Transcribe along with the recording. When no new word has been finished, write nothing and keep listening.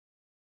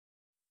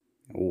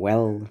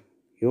Well,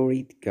 here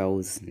it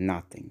goes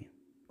nothing.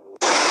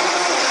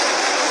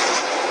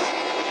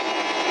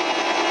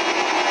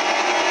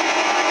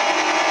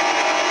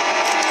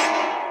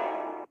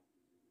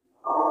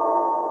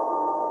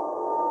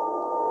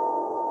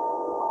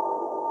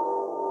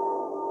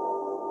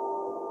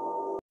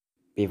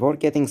 Before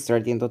getting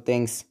started into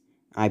things,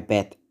 I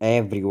bet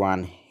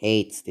everyone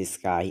hates this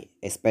guy,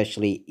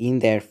 especially in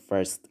their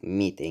first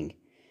meeting.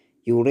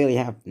 You really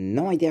have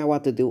no idea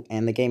what to do,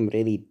 and the game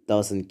really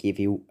doesn't give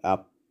you a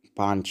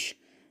bunch,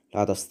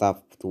 lot of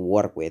stuff to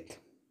work with.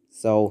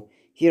 So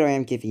here I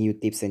am giving you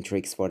tips and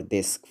tricks for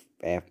this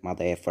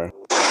mother effer.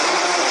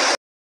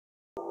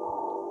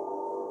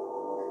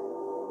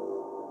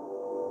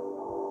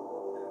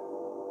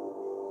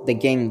 The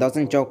game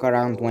doesn't joke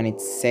around when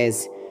it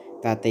says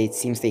that it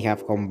seems they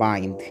have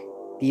combined.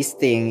 This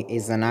thing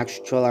is an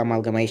actual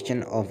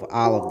amalgamation of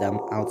all of them,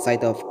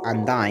 outside of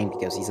Undying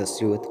because he's a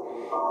suit,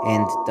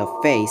 and the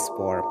face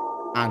for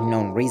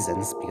unknown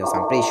reasons because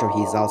I'm pretty sure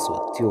he's also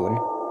a tune.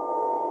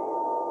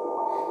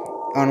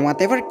 On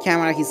whatever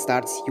camera he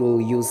starts,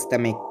 you'll use the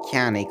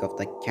mechanic of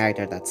the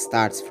character that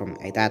starts from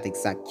that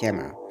exact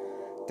camera.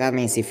 That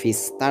means if he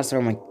starts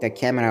from the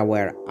camera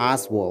where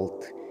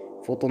Oswald,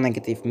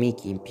 Photonegative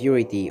Mickey,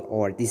 Impurity,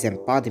 or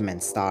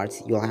Disembodiment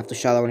starts, you'll have to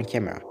shut down the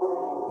camera.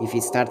 If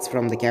he starts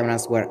from the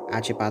cameras where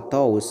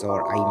Achepatos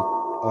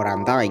or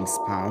Undying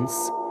spawns,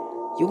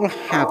 you will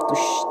have to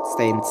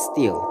stand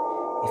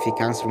still. If he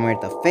comes from where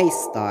the face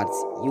starts,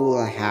 you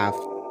will have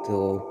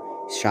to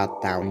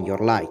shut down your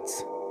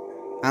lights.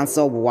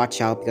 Also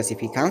watch out because if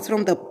he comes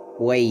from the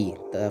way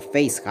the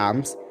face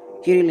comes,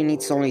 he really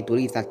needs only to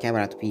leave that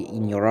camera to be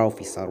in your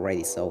office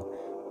already, so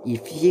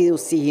if you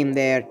see him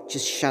there,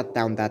 just shut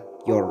down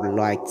your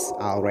lights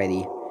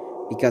already,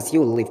 because he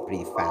will leave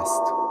pretty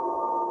fast.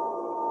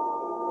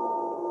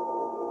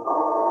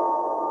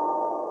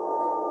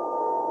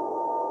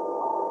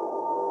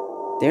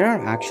 There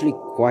are actually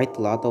quite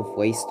a lot of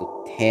ways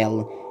to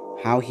tell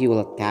how he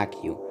will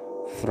attack you,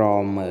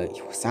 from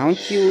sound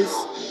cues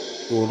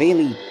to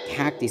really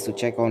tactics to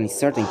check only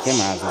certain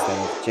cameras instead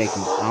of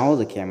checking all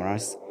the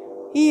cameras.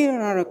 Here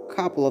are a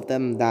couple of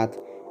them that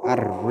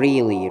are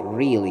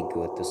really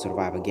good to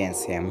survive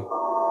against him.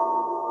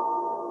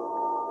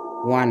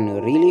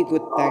 One really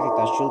good tactic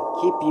that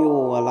should keep you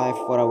alive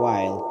for a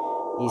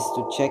while is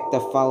to check the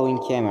following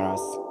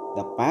cameras: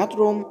 the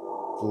bathroom,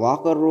 the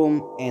locker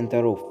room, and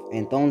the roof,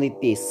 and only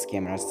these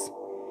cameras.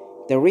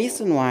 The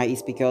reason why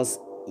is because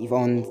if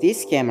on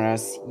these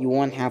cameras, you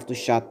won't have to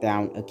shut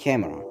down a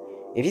camera.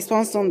 If he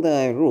spawns on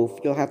the roof,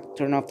 you'll have to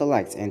turn off the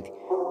lights, and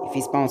if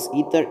he spawns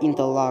either in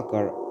the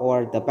locker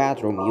or the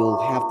bathroom,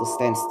 you'll have to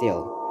stand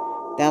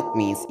still. That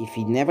means if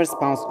he never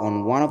spawns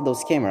on one of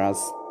those cameras,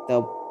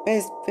 the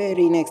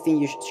very next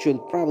thing you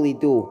should probably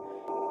do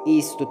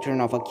is to turn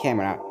off a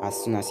camera as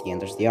soon as he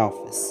enters the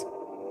office.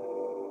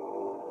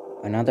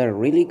 Another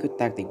really good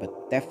tactic,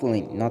 but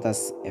definitely not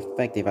as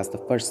effective as the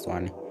first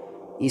one,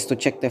 is to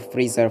check the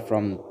freezer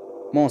from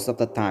most of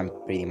the time,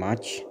 pretty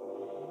much.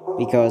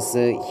 Because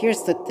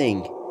here's the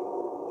thing,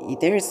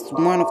 there's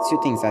one of two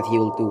things that he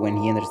will do when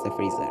he enters the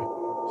freezer.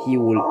 He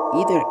will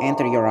either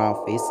enter your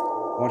office,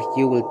 or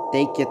he will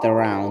take it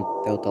around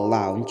to the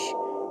lounge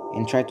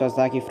and try to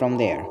attack you from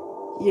there.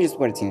 Here's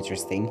where it's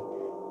interesting.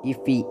 If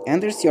he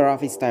enters your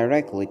office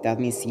directly, that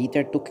means he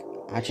either took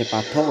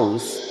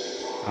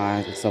Achepatos,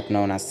 also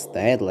known as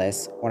the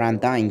Headless, or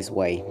Undying's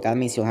way. That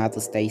means you'll have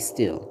to stay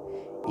still.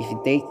 If he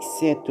takes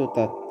it to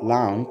the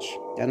lounge,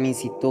 that means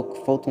he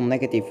took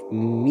Photonegative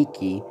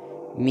Mickey,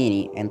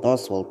 Minnie, and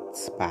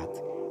Oswald's path.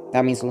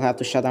 That means you'll have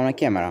to shut down a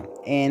camera.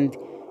 And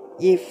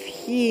if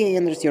he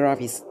enters your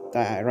office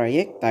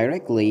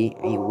directly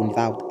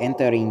without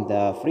entering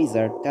the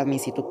freezer, that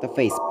means he took the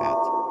face path.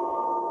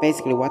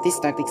 Basically, what this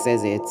tactic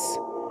says is,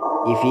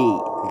 if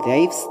he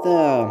leaves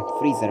the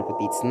freezer but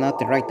it's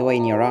not right away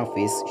in your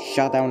office,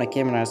 shut down the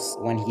cameras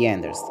when he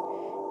enters.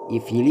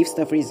 If he leaves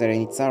the freezer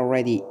and it's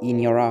already in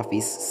your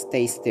office,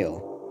 stay still.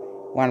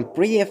 One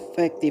pretty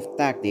effective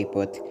tactic,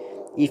 but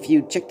if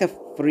you check the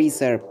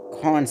freezer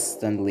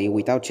constantly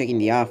without checking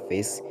the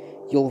office,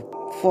 you'll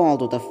fall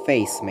to the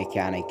face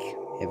mechanic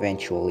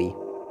eventually.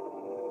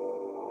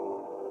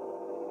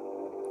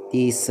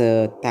 This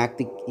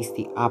tactic is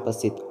the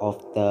opposite of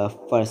the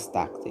first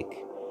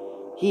tactic.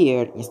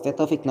 Here, instead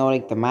of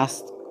ignoring the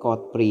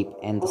mascot brief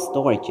and the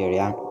storage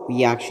area,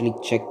 we actually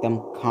check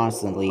them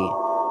constantly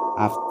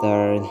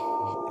after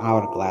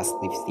Hourglass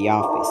leaves the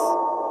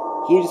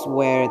office. Here's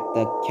where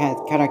the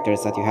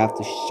characters that you have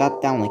to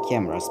shut down the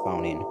camera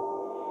spawn in.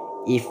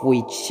 If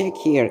we check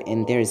here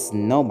and there's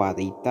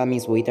nobody, that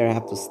means we either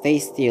have to stay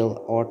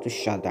still or to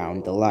shut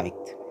down the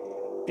light.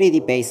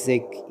 Pretty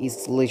basic,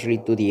 it's literally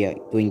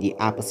doing the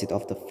opposite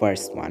of the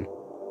first one.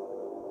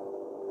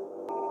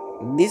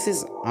 This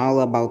is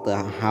all about the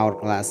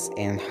Hourglass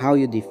and how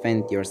you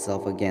defend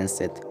yourself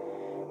against it,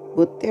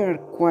 but there are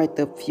quite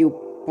a few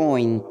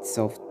points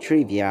of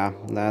trivia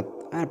that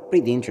are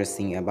pretty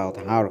interesting about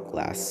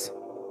Hourglass.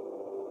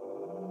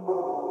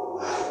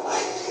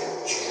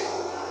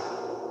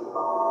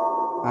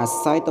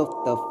 Aside of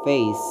the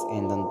face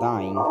and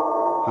Undying,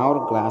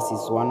 Hourglass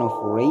is one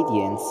of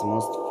Radiant's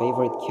most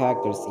favorite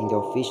characters in the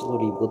official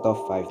reboot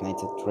of Five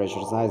Nights at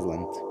Treasure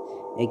Island,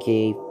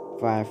 aka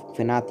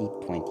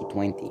FNATI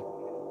 2020.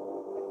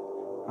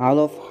 All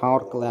of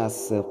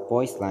Hourglass'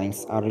 voice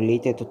lines are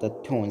related to the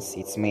tunes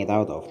it's made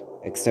out of,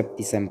 except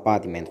this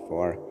embodiment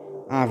for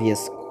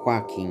obvious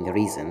quacking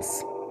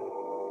reasons.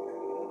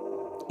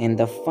 And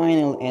the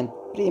final and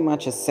pretty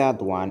much a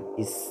sad one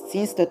is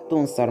since the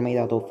tunes are made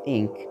out of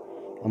ink,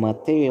 a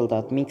material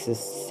that mixes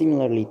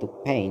similarly to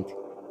paint,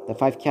 the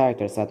 5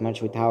 characters that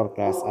merge with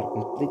Hourglass are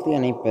completely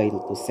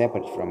unable to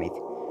separate from it.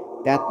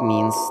 That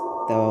means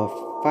the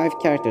 5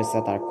 characters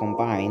that are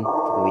combined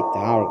with the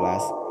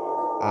Hourglass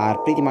are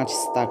pretty much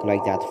stuck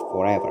like that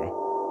forever.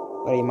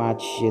 Pretty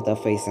much the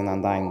Face and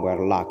Undying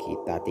were lucky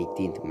that they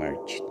didn't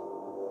merge.